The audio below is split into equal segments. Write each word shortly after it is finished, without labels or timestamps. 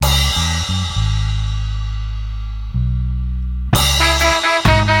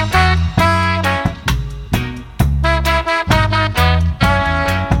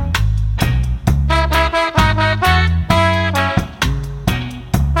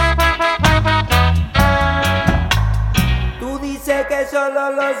cree que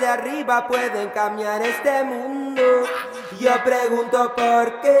solo los de arriba pueden cambiar este mundo. Yo pregunto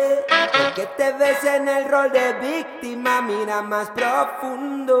por qué. ¿Por qué te ves en el rol de víctima? Mira más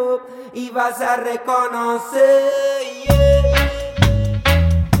profundo y vas a reconocer, yeah.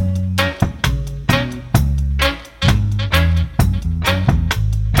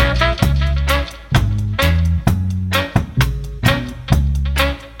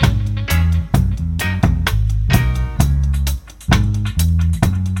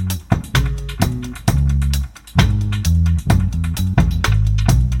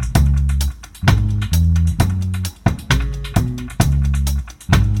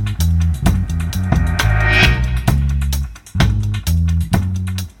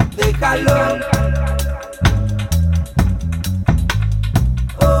 Déjalo,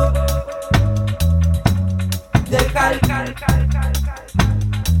 oh, deja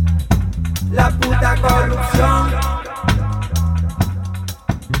la puta corrupción.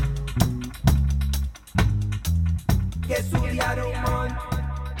 Que estudiar un montón.